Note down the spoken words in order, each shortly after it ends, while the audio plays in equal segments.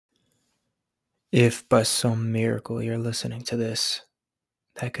If by some miracle you're listening to this,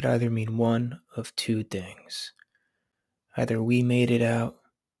 that could either mean one of two things. Either we made it out,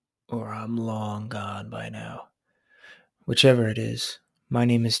 or I'm long gone by now. Whichever it is, my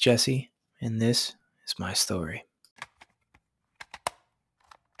name is Jesse, and this is my story.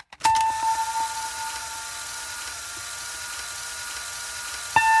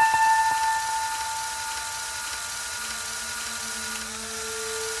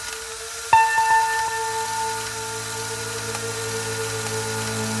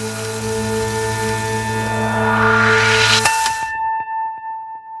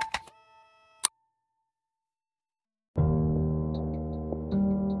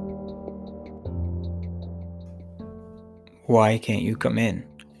 Why can't you come in?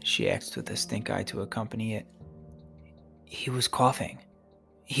 She asked with a stink eye to accompany it. He was coughing.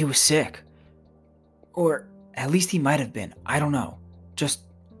 He was sick. Or at least he might have been. I don't know. Just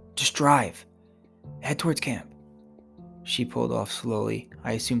drive. Head towards camp. She pulled off slowly,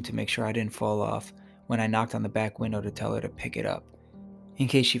 I assumed to make sure I didn't fall off, when I knocked on the back window to tell her to pick it up, in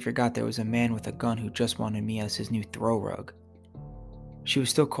case she forgot there was a man with a gun who just wanted me as his new throw rug. She was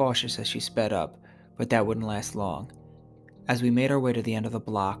still cautious as she sped up, but that wouldn't last long. As we made our way to the end of the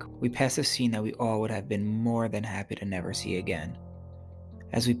block, we passed a scene that we all would have been more than happy to never see again.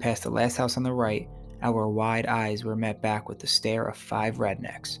 As we passed the last house on the right, our wide eyes were met back with the stare of 5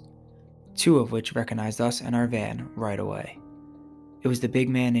 rednecks, 2 of which recognized us and our van right away. It was the big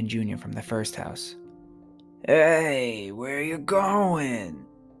man and Junior from the first house. "Hey, where you going?"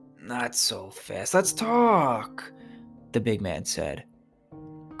 "Not so fast, let's talk," the big man said.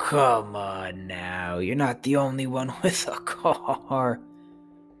 "Come on now, you're not the only one with a car."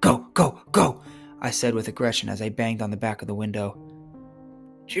 "Go, go, go," I said with aggression as I banged on the back of the window.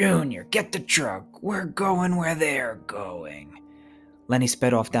 "Junior, get the truck. We're going where they're going." Lenny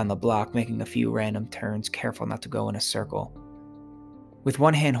sped off down the block, making a few random turns, careful not to go in a circle. With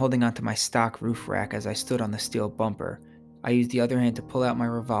one hand holding onto my stock roof rack as I stood on the steel bumper, I used the other hand to pull out my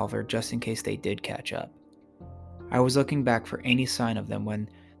revolver just in case they did catch up. I was looking back for any sign of them when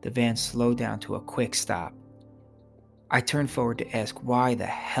the van slowed down to a quick stop. I turned forward to ask why the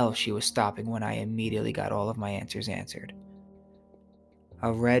hell she was stopping when I immediately got all of my answers answered.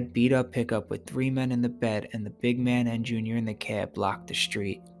 A red, beat-up pickup with 3 men in the bed and the big man and Junior in the cab blocked the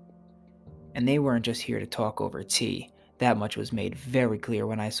street. And they weren't just here to talk over tea. That much was made very clear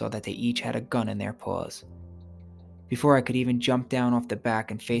when I saw that they each had a gun in their paws. Before I could even jump down off the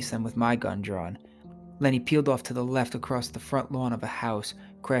back and face them with my gun drawn, Lenny peeled off to the left across the front lawn of a house,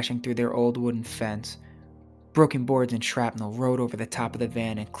 crashing through their old wooden fence. Broken boards and shrapnel rode over the top of the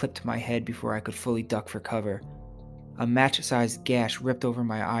van and clipped my head before I could fully duck for cover. A match-sized gash ripped over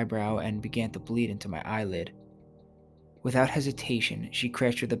my eyebrow and began to bleed into my eyelid. Without hesitation, she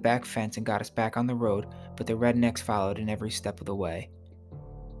crashed through the back fence and got us back on the road, but the rednecks followed in every step of the way.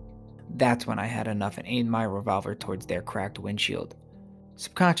 That's when I had enough and aimed my revolver towards their cracked windshield.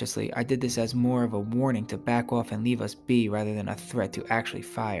 Subconsciously, I did this as more of a warning to back off and leave us be rather than a threat to actually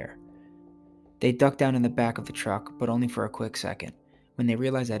fire. They ducked down in the back of the truck, but only for a quick second. When they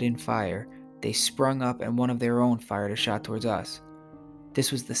realized I didn't fire, they sprung up and one of their own fired a shot towards us.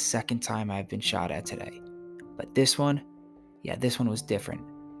 This was the second time I have been shot at today. But this one was different.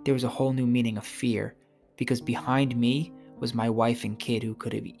 There was a whole new meaning of fear, because behind me was my wife and kid who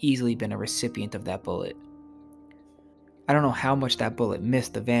could have easily been a recipient of that bullet. I don't know how much that bullet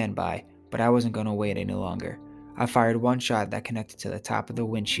missed the van by, but I wasn't going to wait any longer. I fired one shot that connected to the top of the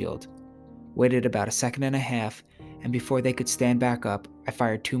windshield, waited about a second and a half, and before they could stand back up, I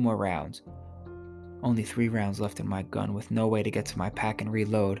fired 2 more rounds. Only 3 rounds left in my gun with no way to get to my pack and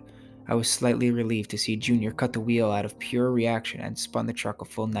reload. I was slightly relieved to see Junior cut the wheel out of pure reaction and spun the truck a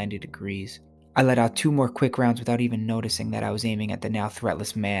full 90 degrees. I let out 2 more quick rounds without even noticing that I was aiming at the now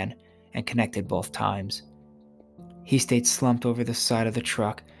threatless man, and connected both times. He stayed slumped over the side of the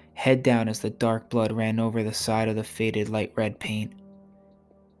truck, head down as the dark blood ran over the side of the faded light red paint.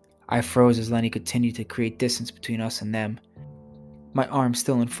 I froze as Lenny continued to create distance between us and them, my arm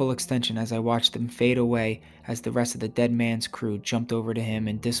still in full extension as I watched them fade away as the rest of the dead man's crew jumped over to him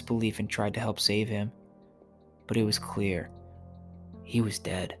in disbelief and tried to help save him. But it was clear. He was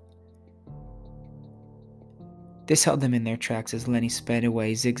dead. This held them in their tracks as Lenny sped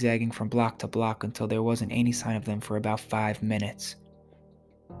away, zigzagging from block to block until there wasn't any sign of them for about 5 minutes.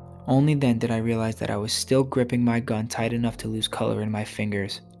 Only then did I realize that I was still gripping my gun tight enough to lose color in my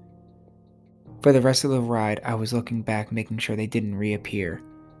fingers. For the rest of the ride, I was looking back, making sure they didn't reappear.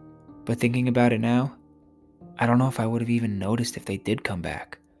 But thinking about it now, I don't know if I would have even noticed if they did come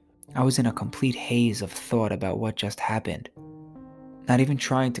back. I was in a complete haze of thought about what just happened. not even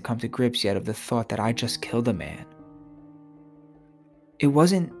trying to come to grips yet of the thought that I just killed a man. It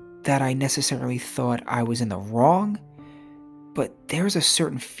wasn't that I necessarily thought I was in the wrong, but there's a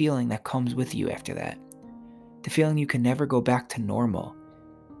certain feeling that comes with you after that. The feeling you can never go back to normal.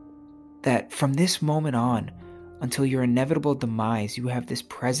 That from this moment on, until your inevitable demise, you have this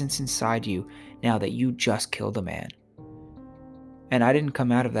presence inside you now that you just killed a man. And I didn't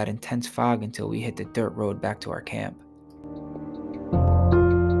come out of that intense fog until we hit the dirt road back to our camp.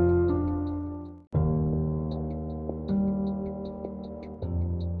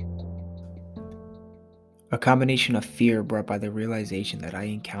 A combination of fear brought by the realization that I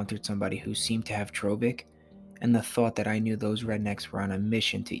encountered somebody who seemed to have Trovic, and the thought that I knew those rednecks were on a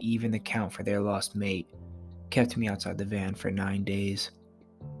mission to even the count for their lost mate, kept me outside the van for 9 days.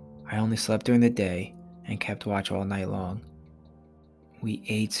 I only slept during the day and kept watch all night long. We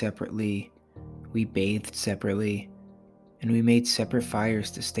ate separately, we bathed separately, and we made separate fires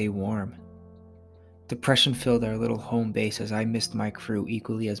to stay warm. Depression filled our little home base as I missed my crew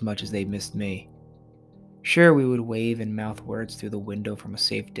equally as much as they missed me. Sure, we would wave and mouth words through the window from a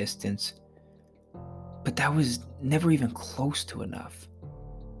safe distance, but that was never even close to enough.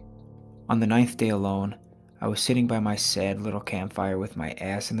 On the 9th day alone, I was sitting by my sad little campfire with my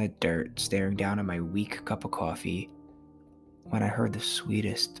ass in the dirt, staring down at my weak cup of coffee, when I heard the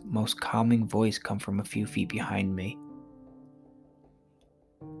sweetest, most calming voice come from a few feet behind me.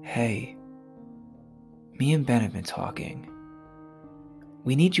 "Hey, me and Ben have been talking.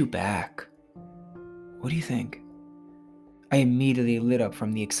 We need you back. What do you think?" I immediately lit up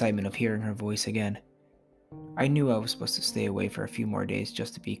from the excitement of hearing her voice again. I knew I was supposed to stay away for a few more days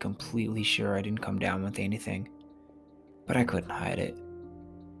just to be completely sure I didn't come down with anything, but I couldn't hide it.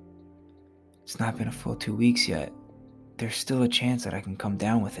 "It's not been a full 2 weeks yet. There's still a chance that I can come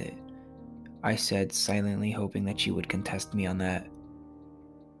down with it," I said, silently hoping that she would contest me on that.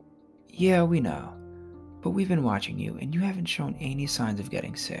 "Yeah, we know, but we've been watching you and you haven't shown any signs of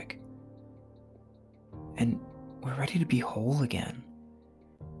getting sick. And we're ready to be whole again."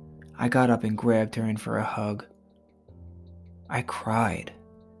 I got up and grabbed her in for a hug. I cried.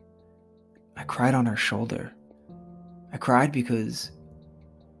 I cried on her shoulder. I cried because,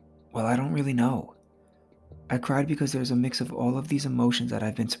 well, I don't really know. I cried because there's a mix of all of these emotions that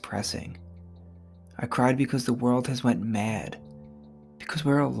I've been suppressing. I cried because the world has went mad. Because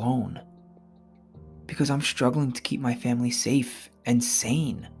we're alone. Because I'm struggling to keep my family safe and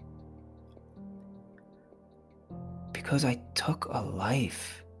sane. Because I took a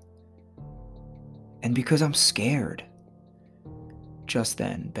life. And because I'm scared. Just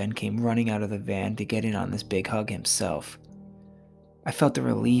then, Ben came running out of the van to get in on this big hug himself. I felt the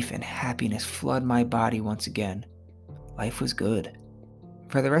relief and happiness flood my body once again. Life was good.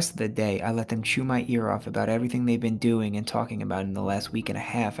 For the rest of the day, I let them chew my ear off about everything they've been doing and talking about in the last week and a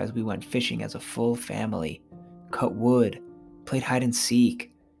half as we went fishing as a full family, cut wood, played hide and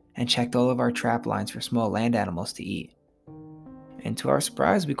seek, and checked all of our trap lines for small land animals to eat. And to our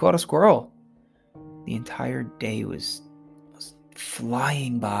surprise, we caught a squirrel. The entire day was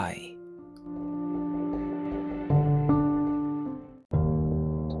flying by.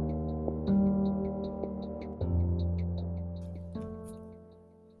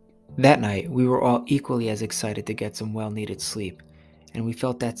 That night, we were all equally as excited to get some well-needed sleep, and we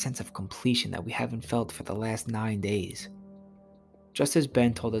felt that sense of completion that we haven't felt for the last 9 days. Just as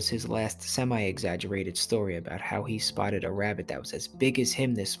Ben told us his last semi-exaggerated story about how he spotted a rabbit that was as big as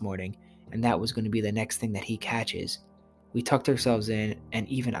him this morning, and that was going to be the next thing that he catches, we tucked ourselves in, and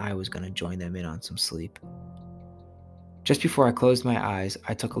even I was going to join them in on some sleep. Just before I closed my eyes,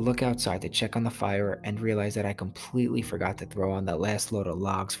 I took a look outside to check on the fire and realized that I completely forgot to throw on that last load of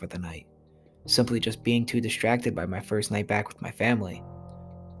logs for the night, simply just being too distracted by my first night back with my family.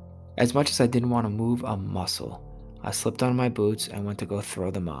 As much as I didn't want to move a muscle, I slipped on my boots and went to go throw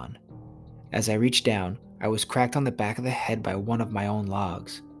them on. As I reached down, I was cracked on the back of the head by one of my own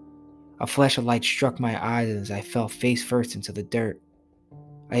logs. A flash of light struck my eyes as I fell face first into the dirt.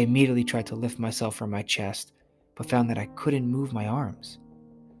 I immediately tried to lift myself from my chest, but found that I couldn't move my arms.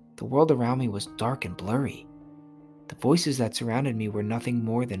 The world around me was dark and blurry. The voices that surrounded me were nothing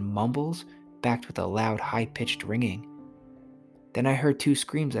more than mumbles backed with a loud, high-pitched ringing. Then I heard 2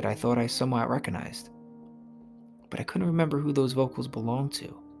 screams that I thought I somewhat recognized, but I couldn't remember who those vocals belonged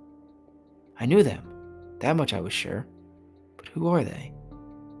to. I knew them, that much I was sure, but who are they?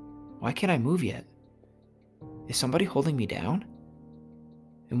 Why can't I move yet? Is somebody holding me down?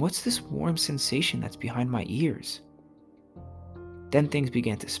 And what's this warm sensation that's behind my ears? Then things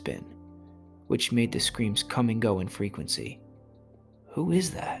began to spin, which made the screams come and go in frequency. Who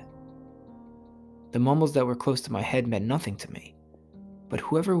is that? The mumbles that were close to my head meant nothing to me. but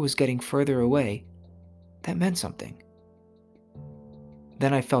whoever was getting further away, that meant something.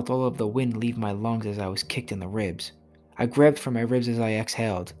 Then I felt all of the wind leave my lungs as I was kicked in the ribs. I grabbed for my ribs as I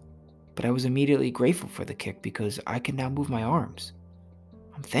exhaled, but I was immediately grateful for the kick because I could now move my arms.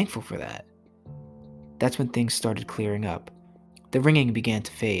 I'm thankful for that. That's when things started clearing up. The ringing began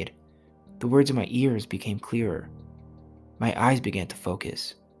to fade. The words in my ears became clearer. My eyes began to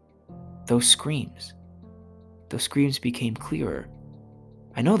focus. Those screams became clearer.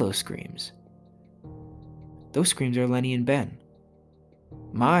 I know those screams. Those screams are Lenny and Ben.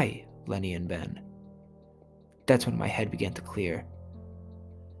 My Lenny and Ben. That's when my head began to clear.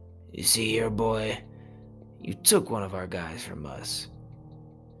 You see here, boy, you took one of our guys from us.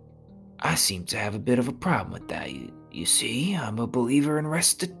 I seem to have a bit of a problem with that. You see, I'm a believer in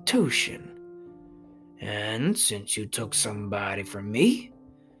restitution. And since you took somebody from me,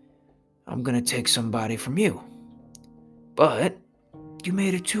 I'm gonna take somebody from you. But you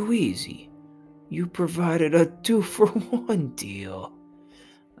made it too easy. You provided a 2-for-1 deal.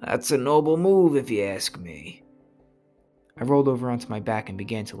 That's a noble move if you ask me. I rolled over onto my back and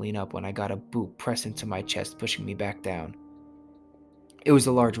began to lean up when I got a boot pressed into my chest, pushing me back down. It was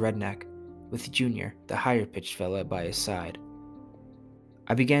a large redneck, with Junior, the higher-pitched fella, by his side.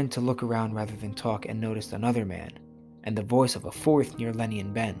 I began to look around rather than talk and noticed another man, and the voice of a fourth near Lenny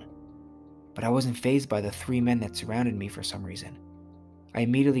and Ben. But I wasn't fazed by the 3 men that surrounded me for some reason. I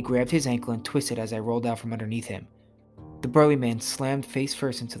immediately grabbed his ankle and twisted as I rolled out from underneath him. The burly man slammed face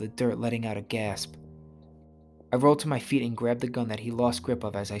first into the dirt, letting out a gasp. I rolled to my feet and grabbed the gun that he lost grip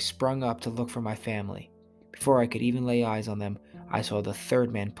of as I sprung up to look for my family. Before I could even lay eyes on them, I saw the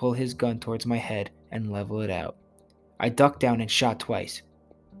third man pull his gun towards my head and level it out. I ducked down and shot twice.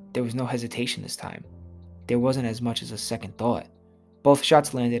 There was no hesitation this time. There wasn't as much as a second thought. Both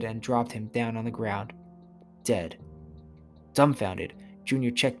shots landed and dropped him down on the ground, dead. Dumbfounded,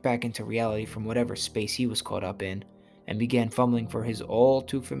 Junior checked back into reality from whatever space he was caught up in, and began fumbling for his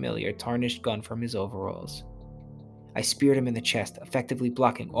all-too-familiar tarnished gun from his overalls. I speared him in the chest, effectively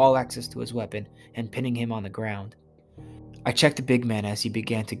blocking all access to his weapon and pinning him on the ground. I checked the big man as he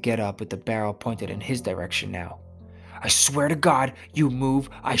began to get up with the barrel pointed in his direction now. I swear to God, you move,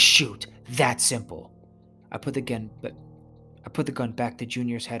 I shoot. That simple. I put the gun back to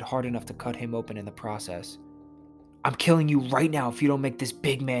Junior's head hard enough to cut him open in the process. I'm killing you right now if you don't make this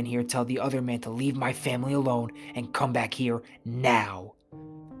big man here tell the other man to leave my family alone and come back here now.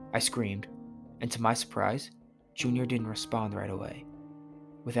 I screamed, and to my surprise, Junior didn't respond right away.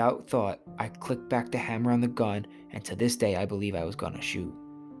 Without thought, I clicked back the hammer on the gun, and to this day I believe I was gonna shoot.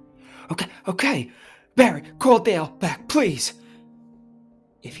 Okay, Barry, call Dale back, please.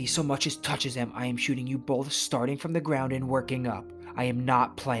 If he so much as touches them, I am shooting you both starting from the ground and working up. I am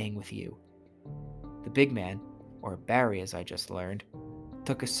not playing with you. The big man, or Barry as I just learned,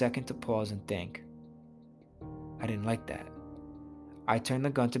 took a second to pause and think. I didn't like that. I turned the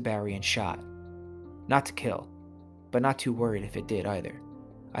gun to Barry and shot. Not to kill, but not too worried if it did either.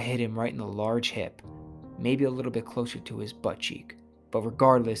 I hit him right in the large hip, maybe a little bit closer to his butt cheek, but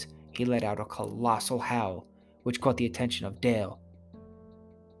regardless, he let out a colossal howl, which caught the attention of Dale.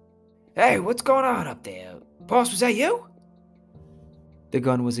 Hey, what's going on up there? Boss, was that you? The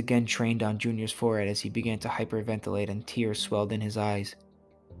gun was again trained on Junior's forehead as he began to hyperventilate and tears swelled in his eyes.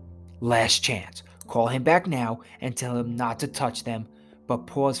 Last chance. Call him back now and tell him not to touch them, but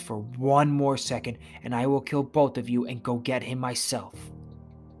pause for 1 more second and I will kill both of you and go get him myself.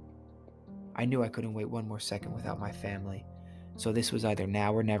 I knew I couldn't wait 1 more second without my family, so this was either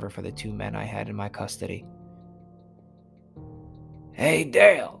now or never for the 2 men I had in my custody. Hey,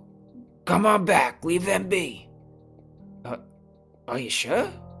 Dale, come on back, leave them be. Are you sure?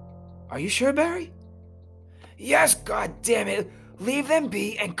 Are you sure, Barry? Yes, goddammit, leave them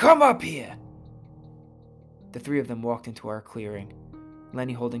be and come up here. The 3 of them walked into our clearing,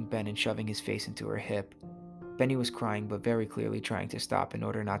 Lenny holding Ben and shoving his face into her hip. Benny was crying but very clearly trying to stop in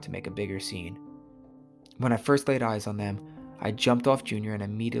order not to make a bigger scene. When I first laid eyes on them, I jumped off Junior and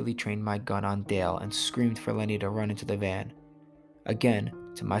immediately trained my gun on Dale and screamed for Lenny to run into the van. Again,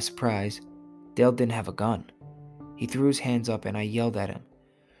 to my surprise, Dale didn't have a gun. He threw his hands up and I yelled at him.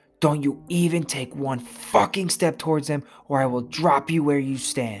 Don't you even take 1 fucking step towards them or I will drop you where you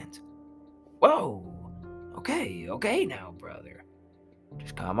stand. Whoa, okay now, brother.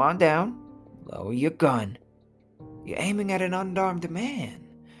 Just calm on down, lower your gun. You're aiming at an unarmed man,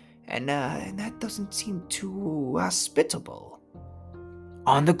 and that doesn't seem too hospitable.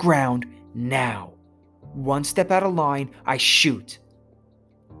 On the ground, now. 1 step out of line, I shoot.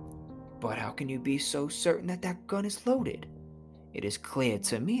 But how can you be so certain that that gun is loaded? It is clear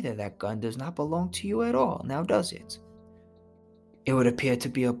to me that that gun does not belong to you at all, now does it? It would appear to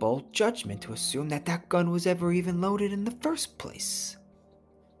be a bold judgment to assume that that gun was ever even loaded in the first place.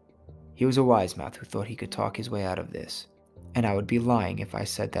 He was a wise mouth who thought he could talk his way out of this, and I would be lying if I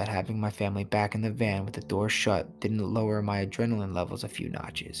said that having my family back in the van with the door shut didn't lower my adrenaline levels a few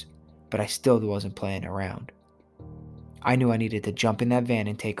notches, but I still wasn't playing around. I knew I needed to jump in that van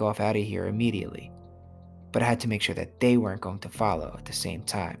and take off out of here immediately, but I had to make sure that they weren't going to follow at the same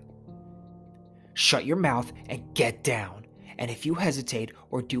time. Shut your mouth and get down. And if you hesitate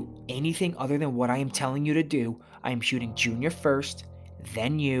or do anything other than what I am telling you to do, I am shooting Junior first,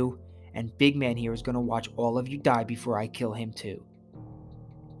 then you, and Big Man here is going to watch all of you die before I kill him too.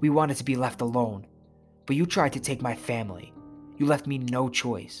 We wanted to be left alone, but you tried to take my family. You left me no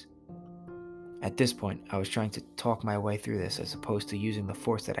choice. At this point, I was trying to talk my way through this as opposed to using the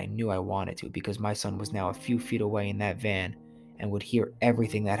force that I knew I wanted to, because my son was now a few feet away in that van and would hear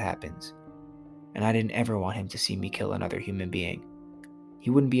everything that happens. And I didn't ever want him to see me kill another human being. He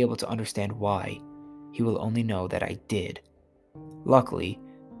wouldn't be able to understand why. He will only know that I did. Luckily,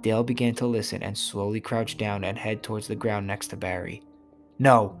 Dale began to listen and slowly crouch down and head towards the ground next to Barry.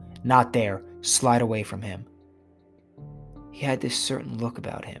 No, not there. Slide away from him. He had this certain look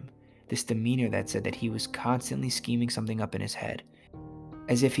about him, this demeanor that said that he was constantly scheming something up in his head,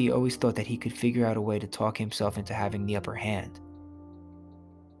 as if he always thought that he could figure out a way to talk himself into having the upper hand.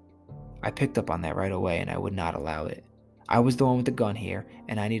 I picked up on that right away, and I would not allow it. I was the one with the gun here,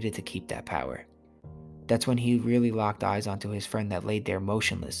 and I needed to keep that power. That's when he really locked eyes onto his friend that laid there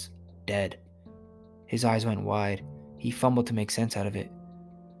motionless, dead. His eyes went wide. He fumbled to make sense out of it.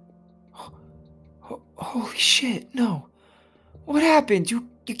 Holy shit, no. What happened? You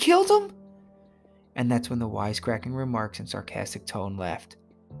killed him? And that's when the wisecracking remarks and sarcastic tone left.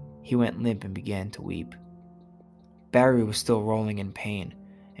 He went limp and began to weep. Barry was still rolling in pain,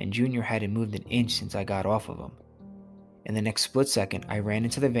 and Junior hadn't moved an inch since I got off of him. In the next split second, I ran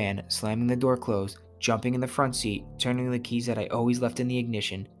into the van, slamming the door closed, jumping in the front seat, turning the keys that I always left in the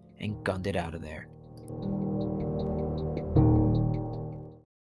ignition, and gunned it out of there.